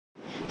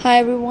Hi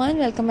everyone,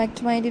 welcome back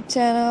to my YouTube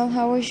channel.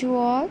 How are you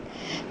all?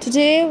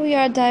 Today we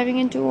are diving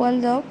into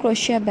world of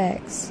crochet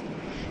bags.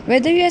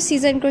 Whether you are a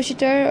seasoned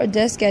crocheter or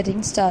just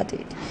getting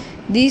started,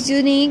 this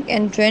unique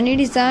and trendy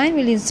design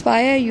will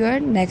inspire your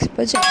next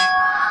project.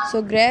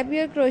 So grab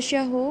your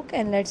crochet hook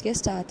and let's get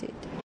started.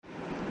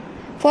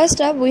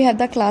 First up, we have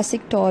the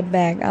classic tote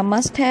bag, a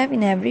must-have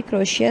in every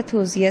crochet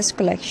enthusiast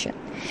collection.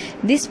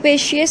 This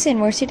spacious and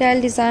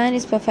versatile design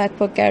is perfect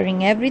for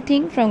carrying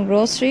everything from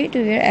grocery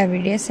to your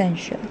everyday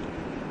essential.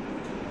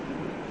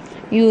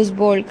 Use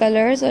bold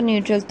colors or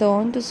neutral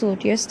tone to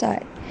suit your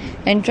style,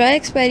 and try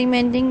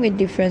experimenting with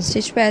different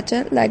stitch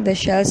patterns like the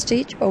shell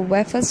stitch or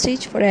waffle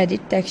stitch for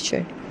added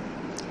texture.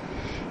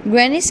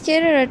 Granny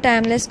scare are a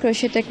timeless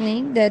crochet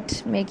technique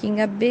that's making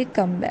a big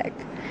comeback.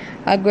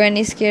 A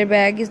granny scare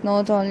bag is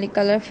not only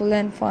colorful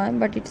and fun,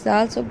 but it's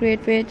also a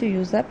great way to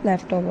use up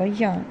leftover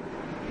yarn.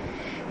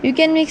 You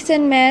can mix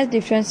and match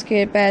different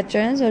scare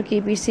patterns or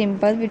keep it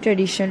simple with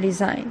traditional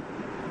design.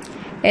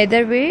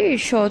 Either way,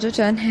 it's sure to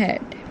turn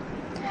head.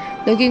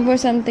 Looking for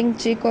something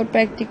chic or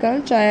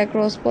practical? Try a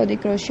crossbody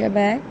crochet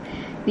bag.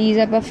 These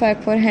are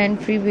perfect for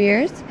hand-free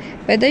wears,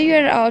 whether you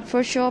are out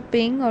for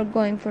shopping or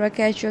going for a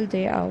casual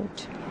day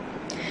out.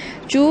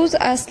 Choose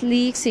a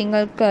sleek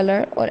single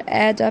color or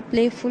add a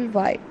playful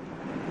vibe.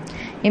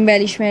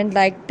 Embellishment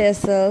like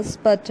tassels,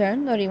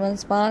 buttons, or even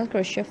small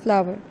crochet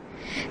flower.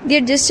 The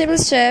adjustable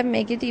strap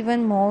make it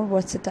even more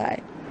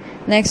versatile.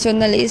 Next on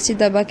the list is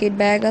the bucket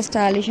bag, a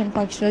stylish and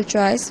functional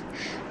choice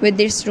with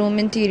its room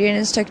interior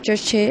and structured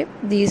shape.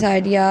 These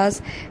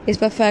ideas is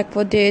perfect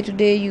for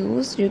day-to-day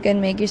use. You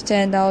can make it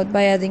stand out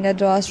by adding a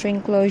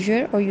drawstring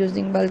closure or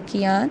using bulky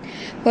yarn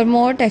for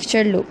more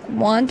textured look.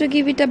 Want to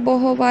give it a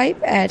boho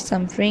vibe? Add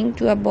some fringe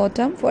to a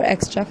bottom for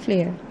extra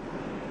flair.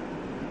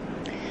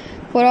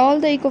 For all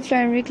the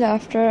eco-friendly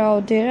crafter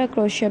out there, a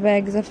crochet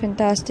bag is a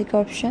fantastic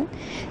option.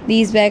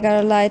 These bags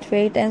are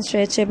lightweight and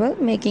stretchable,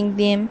 making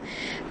them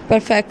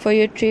perfect for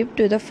your trip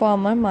to the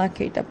farmer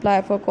market.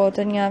 Apply for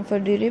cotton yarn for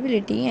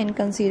durability and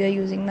consider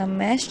using the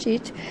mesh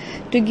stitch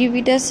to give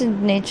it a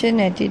signature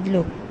netted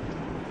look.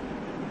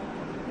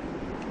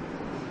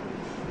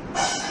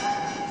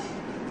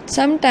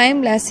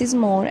 Sometimes less is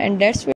more, and that's where